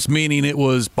yards, meaning it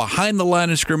was behind the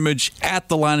line of scrimmage, at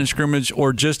the line of scrimmage,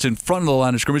 or just in front of the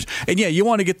line of scrimmage. And yeah, you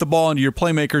want to get the ball into your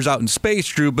playmakers out in space,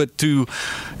 Drew, but to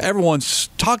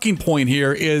everyone's talking point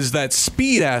here is that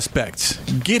speed aspect.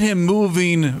 Get him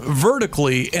moving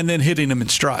vertically and then hitting him in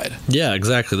stride. Yeah,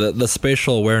 exactly. The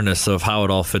spatial awareness of how it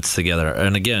all fits together.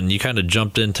 And again, you kind of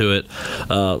jumped into it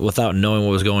without knowing what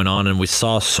was going on, and we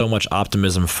saw so much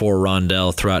optimism for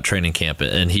Rondale throughout training camp,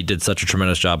 and he did such a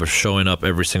tremendous job of showing up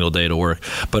every single day to work.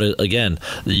 But again,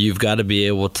 you've got to be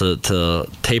able to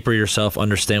taper yourself,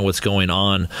 understand what's going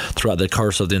on throughout the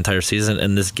course of the entire season,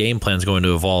 and this game plan is going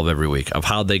to evolve every week of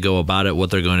how they go about it,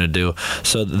 what they're going to do.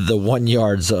 So the 1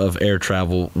 yards of air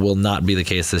travel will not be the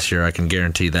case this year. I can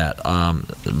guarantee that,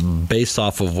 based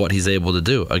off of what he's able to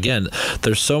do. Again,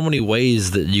 there's so many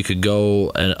ways that you could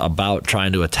go about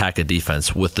trying to attack a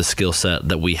defense with the skill set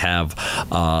that we have,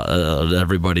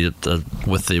 everybody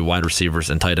with the wide receivers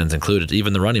and tight ends included,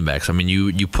 even the running backs. I mean,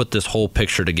 you put this whole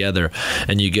picture together,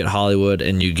 and you get Hollywood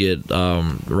and you get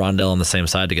Rondale on the same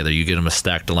side together. You get them a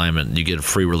stacked alignment. You get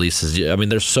free releases. I mean,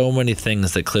 there's so many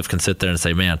things that Cliff can sit there and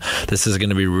say, man, this is going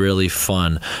to be really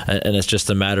fun. And it's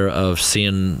just a matter of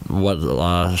seeing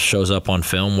what shows up on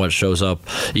film, what shows up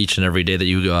each and every day that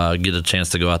you get a chance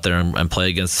to go out there and play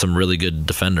against some really good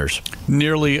defenders.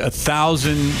 Nearly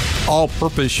 1,000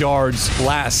 all-purpose yards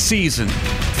last season.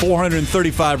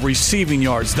 435 receiving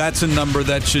yards. That's a number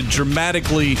that should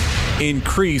dramatically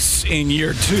increase in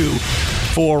year 2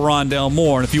 for Rondale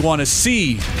Moore. And if you want to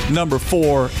see number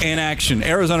 4 in action,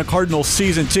 Arizona Cardinals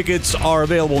season tickets are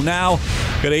available now.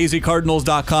 Go to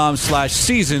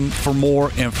azcardinals.com/season for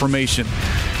more information.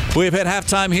 We've had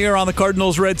halftime here on the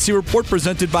Cardinals Red Sea Report,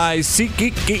 presented by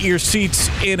SeatGeek. Get your seats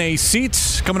in a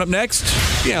seat. Coming up next,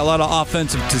 a lot of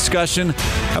offensive discussion.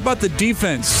 How about the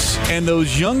defense and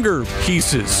those younger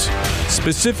pieces,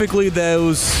 specifically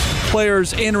those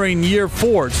players entering year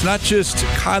 4? It's not just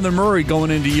Kyler Murray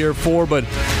going into year 4, but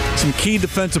some key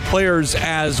defensive players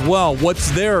as well.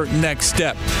 What's their next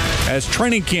step as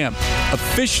training camp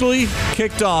officially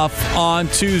kicked off on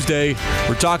Tuesday?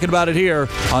 We're talking about it here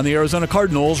on the Arizona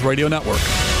Cardinals Radio Network.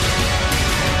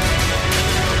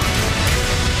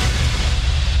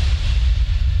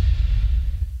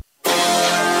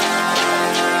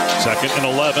 Second and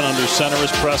 11 under center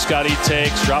as Prescott. He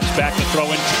takes, drops back to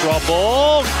throw in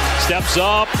trouble, steps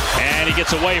up, and he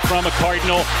gets away from a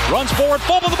Cardinal, runs forward,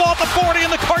 fumble the ball at the 40,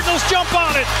 and the Cardinals jump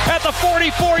on it at the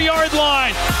 44-yard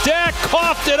line. Dak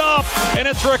coughed it up, and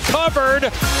it's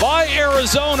recovered by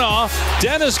Arizona.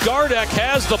 Dennis Gardeck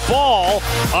has the ball.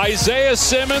 Isaiah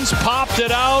Simmons popped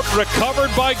it out, recovered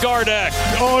by Gardeck.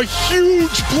 A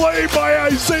huge play by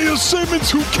Isaiah Simmons,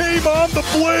 who came on the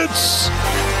blitz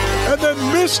and then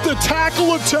missed the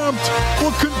tackle attempt,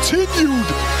 but continued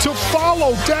to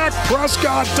follow Dak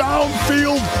Prescott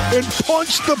downfield and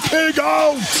punch the pig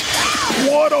out.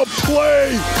 What a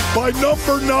play by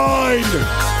number 9.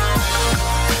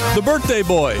 The birthday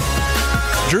boy.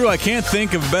 Drew, I can't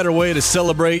think of a better way to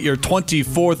celebrate your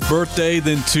 24th birthday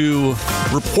than to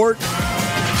report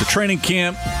to training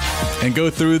camp and go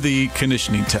through the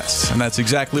conditioning tests. And that's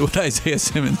exactly what Isaiah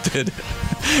Simmons did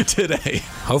today.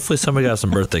 Hopefully somebody got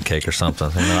some birthday cake or something.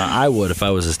 I would if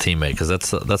I was his teammate, because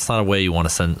that's not a way you want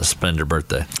to spend your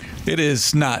birthday. It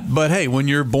is not. But, hey, when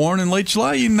you're born in late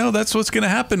July, you know that's what's going to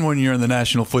happen when you're in the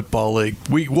National Football League.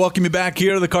 We welcome you back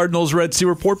here to the Cardinals Red Sea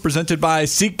Report, presented by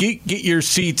SeatGeek. Get your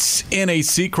seats in a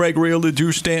seat. Craig Riola,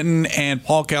 Drew Stanton, and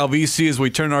Paul Calvisi, as we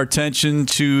turn our attention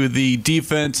to the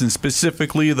defense and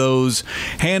specifically those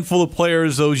handful of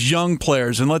players, those young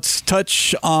players. And let's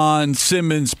touch on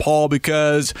Simmons, Paul,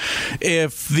 because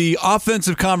if if the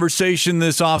offensive conversation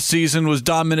this offseason was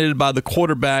dominated by the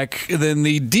quarterback, then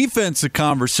the defensive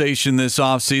conversation this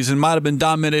offseason might have been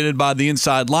dominated by the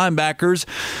inside linebackers,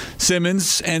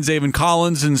 Simmons and Zaven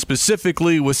Collins, and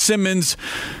specifically with Simmons,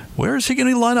 where is he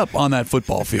going to line up on that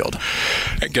football field?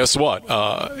 And guess what?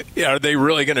 Are they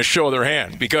really going to show their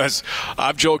hand? Because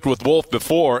I've joked with Wolf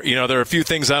before, there are a few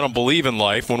things I don't believe in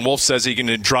life. When Wolf says he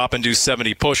can drop and do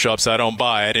 70 push-ups, I don't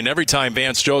buy it. And every time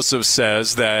Vance Joseph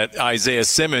says that Isaiah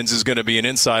Simmons is going to be an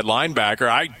inside linebacker,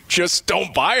 I just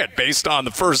don't buy it based on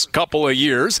the first couple of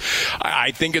years.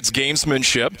 I think it's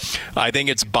gamesmanship. I think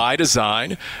it's by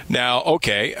design. Now,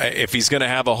 okay, if he's going to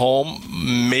have a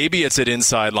home, maybe it's at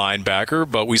inside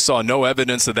linebacker, but we saw no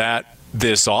evidence of that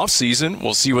this offseason.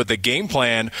 We'll see what the game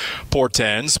plan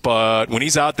portends, but when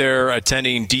he's out there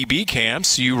attending DB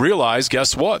camps, you realize,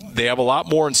 guess what? They have a lot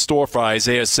more in store for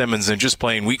Isaiah Simmons than just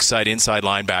playing weak side inside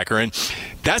linebacker, and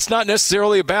that's not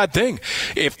necessarily a bad thing.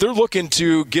 If they're looking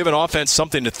to give an offense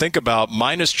something to think about,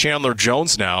 minus Chandler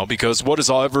Jones now, because what is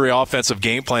every offensive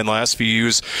game plan the last few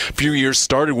years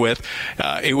started with?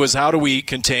 It was, how do we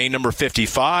contain number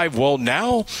 55? Well,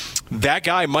 now that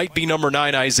guy might be number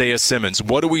 9, Isaiah Simmons.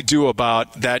 What do we do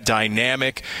about that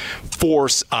dynamic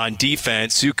force on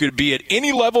defense who could be at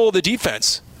any level of the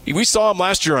defense? We saw him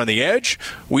last year on the edge.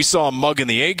 We saw him mugging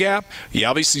the A-gap. You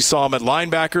obviously saw him at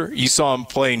linebacker. You saw him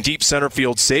playing deep center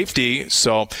field safety.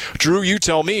 So, Drew, you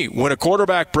tell me, when a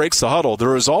quarterback breaks the huddle,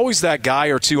 there is always that guy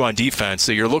or two on defense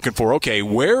that you're looking for. Okay,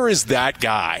 where is that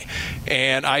guy?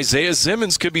 And Isaiah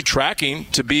Simmons could be tracking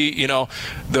to be,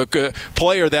 the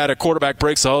player that a quarterback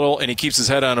breaks the huddle and he keeps his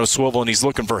head on a swivel and he's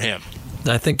looking for him.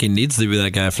 I think he needs to be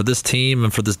that guy. For this team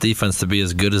and for this defense to be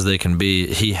as good as they can be,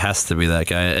 he has to be that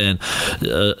guy. And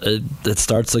it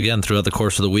starts again throughout the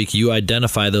course of the week. You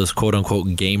identify those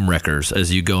quote-unquote game wreckers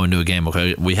as you go into a game.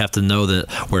 Okay, we have to know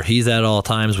that where he's at all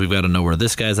times. We've got to know where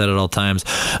this guy's at all times.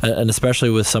 And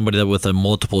especially with somebody that with a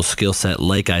multiple skill set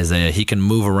like Isaiah, he can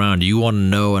move around. You want to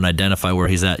know and identify where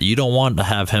he's at. You don't want to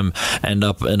have him end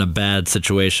up in a bad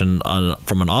situation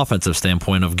from an offensive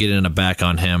standpoint of getting a back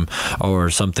on him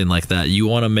or something like that. You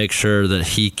want to make sure that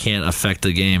he can't affect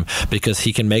the game because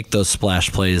he can make those splash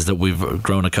plays that we've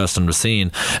grown accustomed to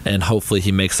seeing, and hopefully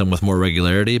he makes them with more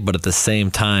regularity. But at the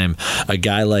same time, a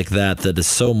guy like that is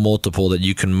so multiple that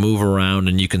you can move around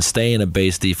and you can stay in a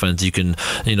base defense. You can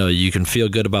feel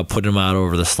good about putting him out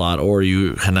over the slot, or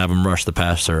you can have him rush the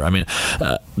passer. I mean,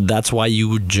 that's why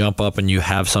you jump up and you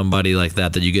have somebody like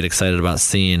that you get excited about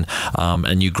seeing,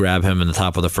 and you grab him in the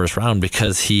top of the first round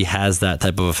because he has that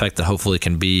type of effect that hopefully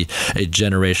can be a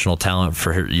generational talent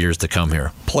for years to come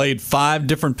here. Played 5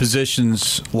 different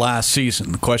positions last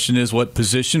season. The question is, what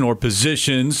position or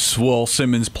positions will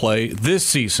Simmons play this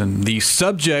season? The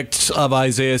subject of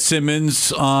Isaiah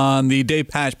Simmons on the Dave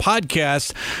Pasch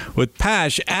podcast, with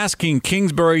Pasch asking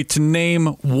Kingsbury to name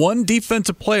one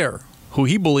defensive player who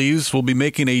he believes will be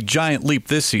making a giant leap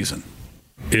this season.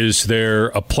 Is there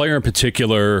a player in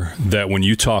particular that when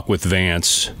you talk with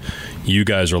Vance, you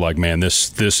guys are like, man,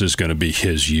 this is going to be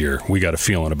his year? We got a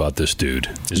feeling about this dude.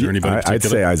 Is there anybody in particular? I'd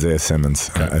say Isaiah Simmons.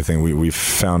 Okay. I think we've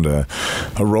found a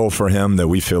role for him that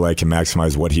we feel like can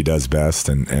maximize what he does best,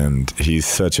 and he's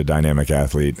such a dynamic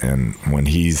athlete. And when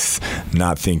he's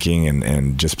not thinking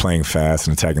and just playing fast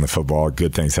and attacking the football,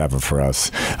 good things happen for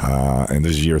us. And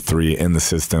this is year 3 in the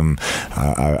system.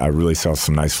 I really saw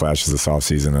some nice flashes this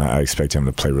offseason, and I expect him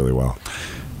to play really well.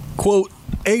 Quote,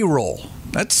 a role.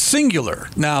 That's singular.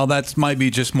 Now, that might be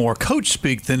just more coach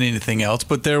speak than anything else,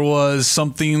 but there was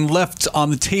something left on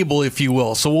the table, if you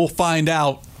will. So we'll find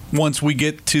out once we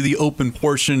get to the open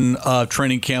portion of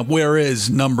training camp. Where is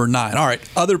number 9? All right,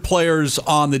 other players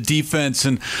on the defense,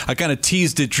 and I kind of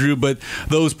teased it, Drew, but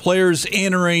those players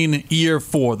entering year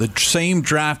 4, the same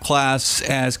draft class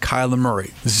as Kyler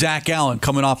Murray. Zach Allen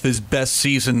coming off his best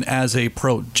season as a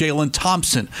pro. Jalen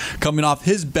Thompson coming off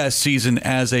his best season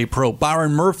as a pro.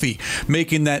 Byron Murphy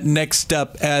making that next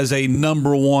step as a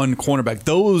number 1 cornerback.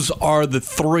 Those are the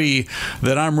 3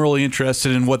 that I'm really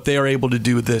interested in what they are able to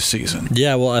do this season.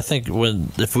 Yeah, well, I think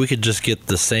if we could just get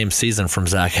the same season from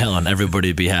Zach Allen, everybody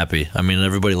would be happy. I mean,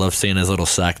 everybody loves seeing his little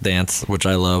sack dance, which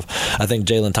I love. I think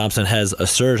Jalen Thompson has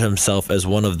asserted himself as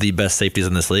one of the best safeties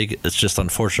in this league. It's just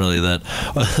unfortunately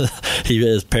that he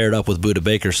is paired up with Budda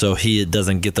Baker, so he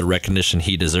doesn't get the recognition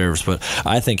he deserves. But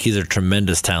I think he's a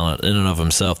tremendous talent in and of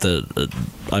himself.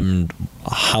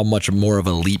 How much more of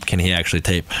a leap can he actually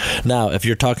take? Now, if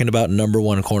you're talking about number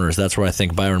 1 corners, that's where I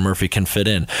think Byron Murphy can fit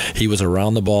in. He was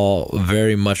around the ball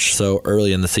very much so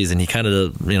early in the season. He kind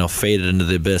of faded into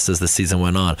the abyss as the season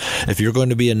went on. If you're going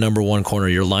to be a number 1 corner,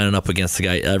 you're lining up against the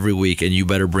guy every week, and you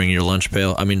better bring your lunch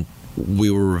pail. I mean, we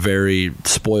were very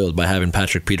spoiled by having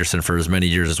Patrick Peterson for as many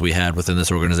years as we had within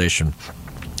this organization.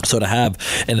 So to have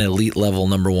an elite level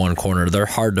number one corner, they're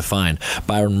hard to find.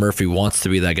 Byron Murphy wants to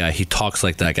be that guy. He talks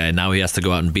like that guy. Now he has to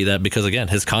go out and be that because, again,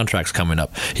 his contract's coming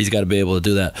up. He's got to be able to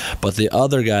do that. But the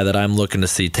other guy that I'm looking to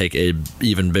see take a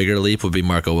even bigger leap would be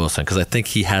Marco Wilson, because I think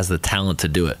he has the talent to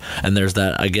do it. And there's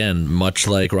that, again, much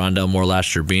like Rondale Moore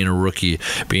last year, being a rookie,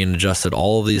 being adjusted,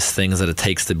 all of these things that it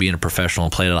takes to be a professional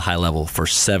and play at a high level for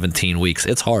 17 weeks.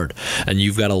 It's hard. And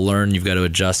you've got to learn, you've got to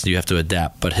adjust, you have to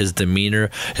adapt. But his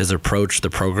demeanor, his approach, the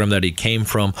program that he came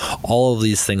from, all of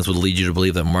these things would lead you to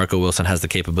believe that Marco Wilson has the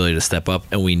capability to step up,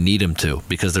 and we need him to,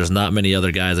 because there's not many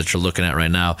other guys that you're looking at right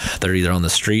now that are either on the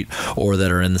street or that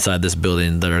are inside this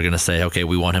building that are going to say, okay,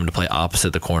 we want him to play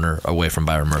opposite the corner away from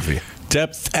Byron Murphy.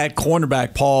 Depth at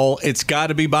cornerback, Paul. It's got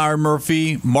to be Byron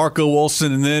Murphy, Marco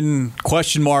Wilson, and then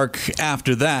question mark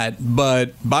after that.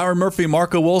 But Byron Murphy and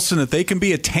Marco Wilson, if they can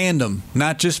be a tandem,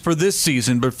 not just for this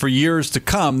season, but for years to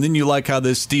come, then you like how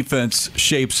this defense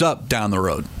shapes up down the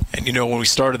road. And, when we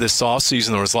started this offseason,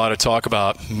 there was a lot of talk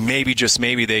about maybe, just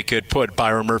maybe, they could put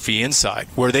Byron Murphy inside,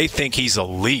 where they think he's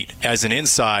elite as an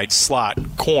inside slot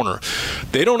corner.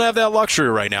 They don't have that luxury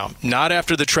right now, not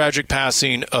after the tragic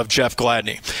passing of Jeff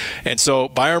Gladney. And so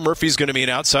Byron Murphy's going to be an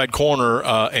outside corner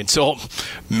until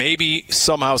maybe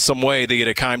somehow, some way, they get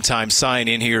a Keim Time sign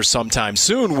in here sometime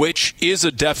soon, which is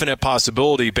a definite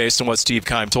possibility based on what Steve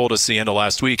Keim told us the end of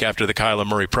last week after the Kyler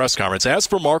Murray press conference. As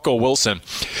for Marco Wilson,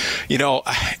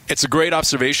 it's a great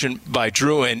observation by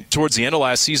Drew, and towards the end of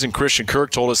last season, Christian Kirk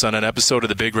told us on an episode of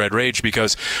the Big Red Rage,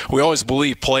 because we always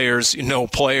believe players know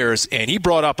players, and he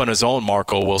brought up on his own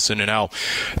Marco Wilson and how,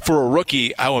 for a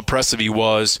rookie, how impressive he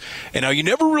was, and how you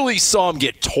never really saw him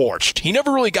get torched. He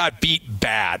never really got beat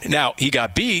bad. Now, he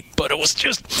got beat, but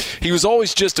he was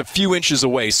always just a few inches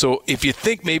away. So if you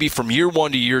think maybe from year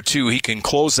one to year two, he can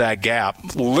close that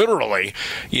gap, literally,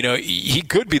 he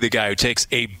could be the guy who takes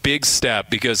a big step,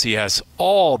 because he has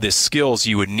all the skills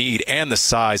you would need and the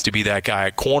size to be that guy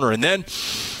at corner. And then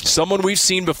someone we've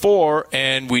seen before,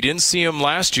 and we didn't see him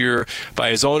last year, by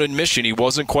his own admission, he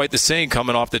wasn't quite the same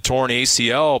coming off the torn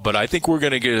ACL, but I think we're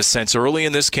going to get a sense early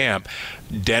in this camp.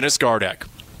 Dennis Gardeck.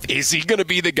 Is he going to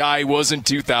be the guy he was in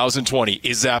 2020?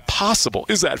 Is that possible?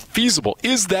 Is that feasible?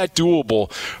 Is that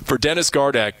doable for Dennis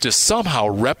Gardeck to somehow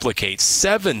replicate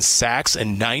 7 sacks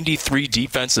and 93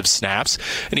 defensive snaps?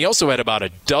 And he also had about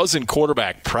a dozen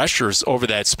quarterback pressures over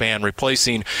that span,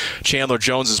 replacing Chandler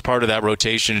Jones as part of that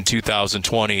rotation in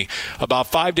 2020. About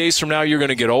 5 days from now, you're going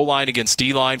to get O-line against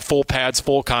D-line, full pads,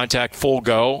 full contact, full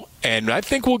go. And I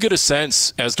think we'll get a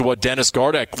sense as to what Dennis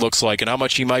Gardeck looks like and how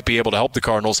much he might be able to help the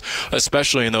Cardinals,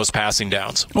 especially in those passing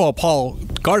downs. Well, Paul,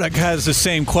 Gardeck has the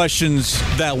same questions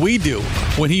that we do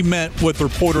when he met with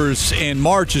reporters in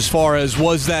March, as far as,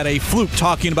 was that a fluke,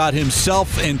 talking about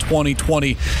himself in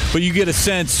 2020? But you get a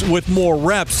sense with more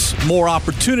reps, more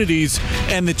opportunities,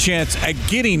 and the chance at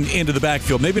getting into the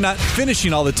backfield. Maybe not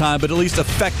finishing all the time, but at least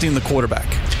affecting the quarterback.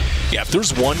 Yeah, if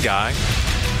there's one guy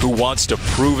who wants to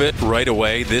prove it right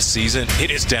away this season,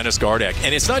 it is Dennis Gardeck.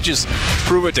 And it's not just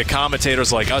prove it to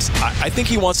commentators like us. I think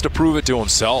he wants to prove it to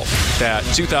himself that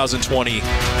 2020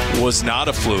 was not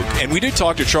a fluke. And we did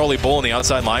talk to Charlie Bullen, the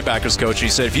outside linebackers coach, and he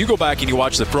said if you go back and you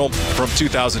watch the film from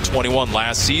 2021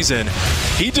 last season,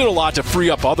 he did a lot to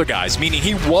free up other guys, meaning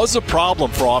he was a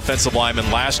problem for offensive linemen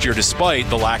last year despite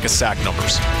the lack of sack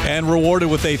numbers. And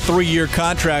rewarded with a 3-year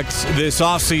contract this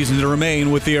offseason to remain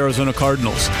with the Arizona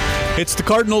Cardinals. It's the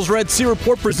Cardinals Red Sea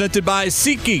Report presented by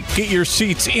SeatGeek. Get your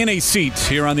seats in a seat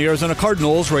here on the Arizona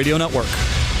Cardinals Radio Network.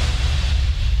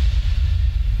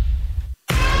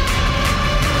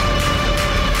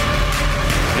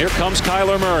 Here comes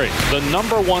Kyler Murray, the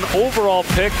number 1 overall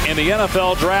pick in the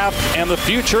NFL draft, and the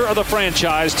future of the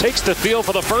franchise takes the field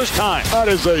for the first time. That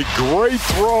is a great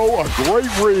throw, a great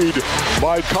read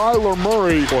by Kyler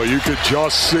Murray. Boy, you could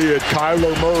just see it.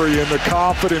 Kyler Murray and the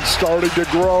confidence starting to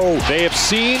grow. They have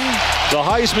seen the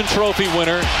Heisman Trophy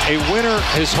winner, a winner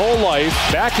his whole life,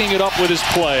 backing it up with his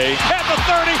play. At the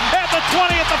 30, at the 20,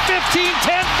 at the 15,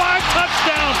 10, 5,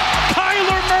 touchdown.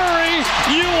 Kyler Murray,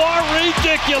 you are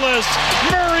ridiculous.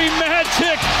 Murray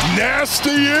magic. Nasty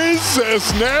is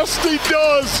as nasty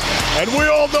does. And we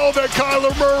all know that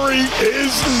Kyler Murray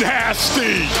is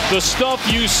nasty. The stuff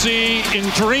you see in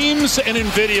dreams and in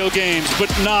video games, but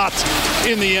not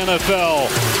in the NFL.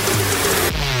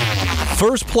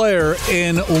 First player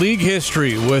in league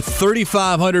history with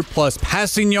 3,500 plus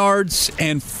passing yards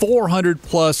and 400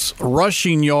 plus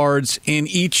rushing yards in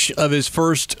each of his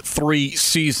first 3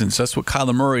 seasons. That's what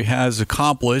Kyler Murray has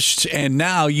accomplished. And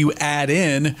now you add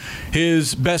in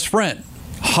his best friend,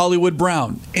 Hollywood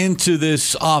Brown into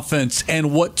this offense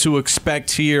and what to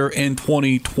expect here in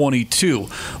 2022?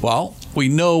 Well, we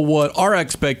know what our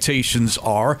expectations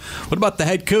are. What about the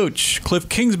head coach, Cliff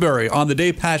Kingsbury, on the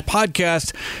Dave Pasch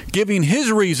podcast, giving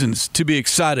his reasons to be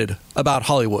excited about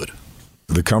Hollywood?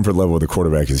 The comfort level of the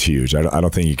quarterback is huge. I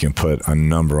don't think you can put a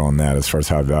number on that as far as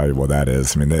how valuable that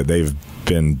is. I mean, they've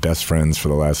been best friends for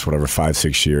the last,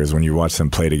 5-6 years. When you watch them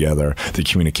play together, the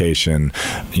communication,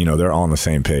 they're all on the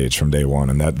same page from day one,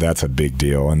 and that's a big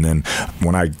deal. And then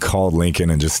when I called Lincoln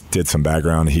and just did some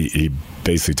background, he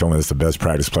basically told me this is the best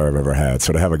practice player I've ever had.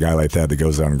 So to have a guy like that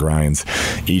goes out and grinds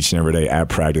each and every day at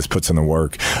practice, puts in the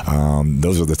work,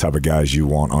 those are the type of guys you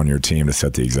want on your team to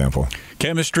set the example.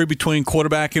 Chemistry between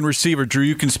quarterback and receiver. Drew,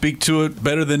 you can speak to it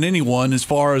better than anyone as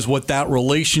far as what that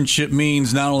relationship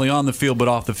means, not only on the field but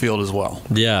off the field as well.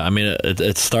 Yeah, I mean,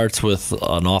 it starts with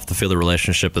an off-the-field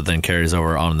relationship that then carries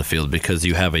over on the field because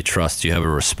you have a trust, you have a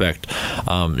respect,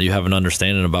 you have an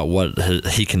understanding about what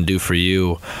he can do for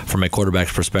you from a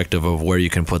quarterback's perspective of where you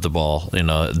can put the ball,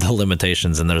 the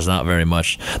limitations, and there's not very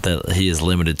much that he is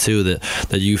limited to,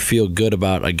 that you feel good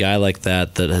about a guy like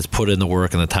that has put in the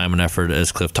work and the time and effort,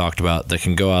 as Cliff talked about, that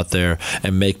can go out there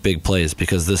and make big plays,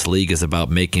 because this league is about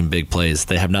making big plays.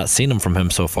 They have not seen them from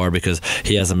him so far because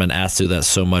he hasn't been asked to do that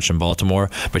so much in Baltimore,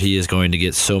 but he is going to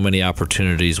get so many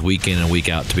opportunities week in and week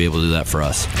out to be able to do that for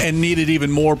us. And needed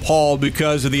even more, Paul,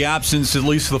 because of the absence, at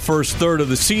least the first third of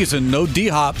the season. No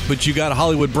D-Hop, but you got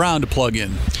Hollywood Brown to plug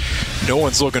in. No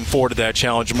one's looking forward to that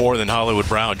challenge more than Hollywood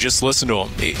Brown. Just listen to him.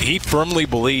 He firmly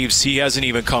believes he hasn't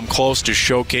even come close to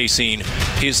showcasing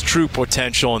his true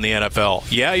potential in the NFL.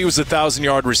 Yeah, he was a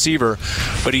 1,000-yard receiver,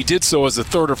 but he did so as a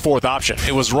third or fourth option.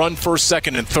 It was run first,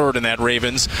 second, and third in that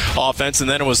Ravens offense, and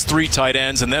then it was 3 tight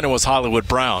ends, and then it was Hollywood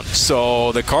Brown.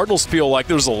 So the Cardinals feel like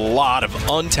there's a lot of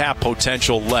untapped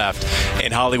potential left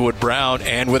in Hollywood Brown,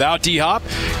 and without D-Hop,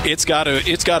 it's got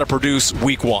to produce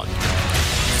week 1.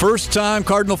 First time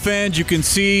Cardinal fans, you can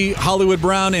see Hollywood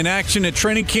Brown in action at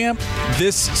training camp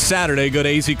this Saturday. Go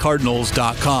to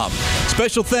azcardinals.com.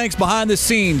 Special thanks behind the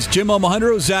scenes, Jim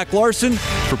Omohundro, Zach Larson.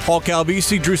 For Paul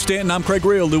Calvisi, Drew Stanton, I'm Craig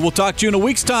Grialou. We'll talk to you in a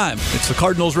week's time. It's the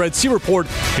Cardinals Red Sea Report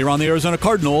here on the Arizona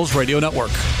Cardinals Radio Network.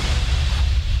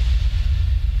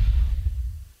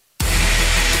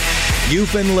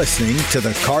 You've been listening to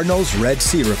the Cardinals Red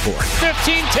Sea Report.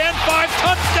 15-10-5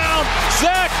 touchdown.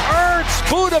 Zach Ertz.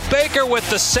 Budda Baker with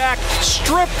the sack.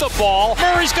 Strip the ball.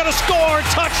 Murray's going to score.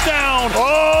 Touchdown.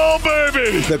 Oh,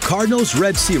 baby. The Cardinals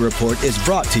Red Sea Report is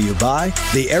brought to you by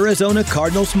the Arizona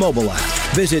Cardinals mobile app.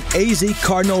 Visit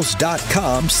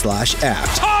azcardinals.com/app.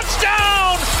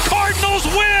 Touchdown. Cardinals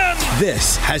win.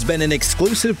 This has been an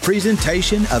exclusive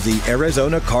presentation of the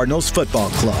Arizona Cardinals Football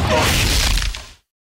Club.